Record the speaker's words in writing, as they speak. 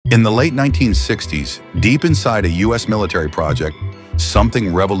In the late 1960s, deep inside a US military project,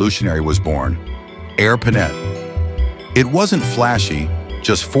 something revolutionary was born: AirPanet. It wasn't flashy,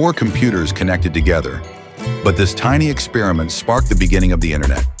 just 4 computers connected together. But this tiny experiment sparked the beginning of the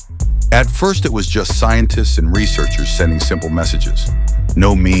internet. At first, it was just scientists and researchers sending simple messages.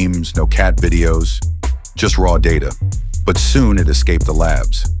 No memes, no cat videos, just raw data. But soon it escaped the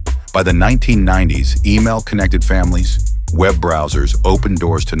labs. By the 1990s, email connected families, web browsers opened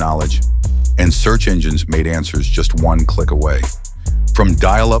doors to knowledge, and search engines made answers just one click away. From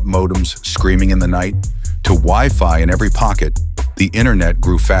dial-up modems screaming in the night to Wi-Fi in every pocket, the internet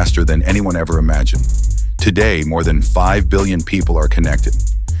grew faster than anyone ever imagined. Today, more than 5 billion people are connected.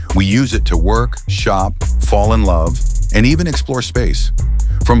 We use it to work, shop, fall in love, and even explore space.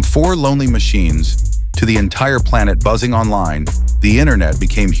 From 4 lonely machines to the entire planet buzzing online, the internet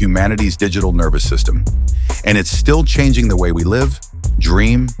became humanity's digital nervous system. And it's still changing the way we live,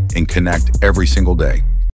 dream, and connect every single day.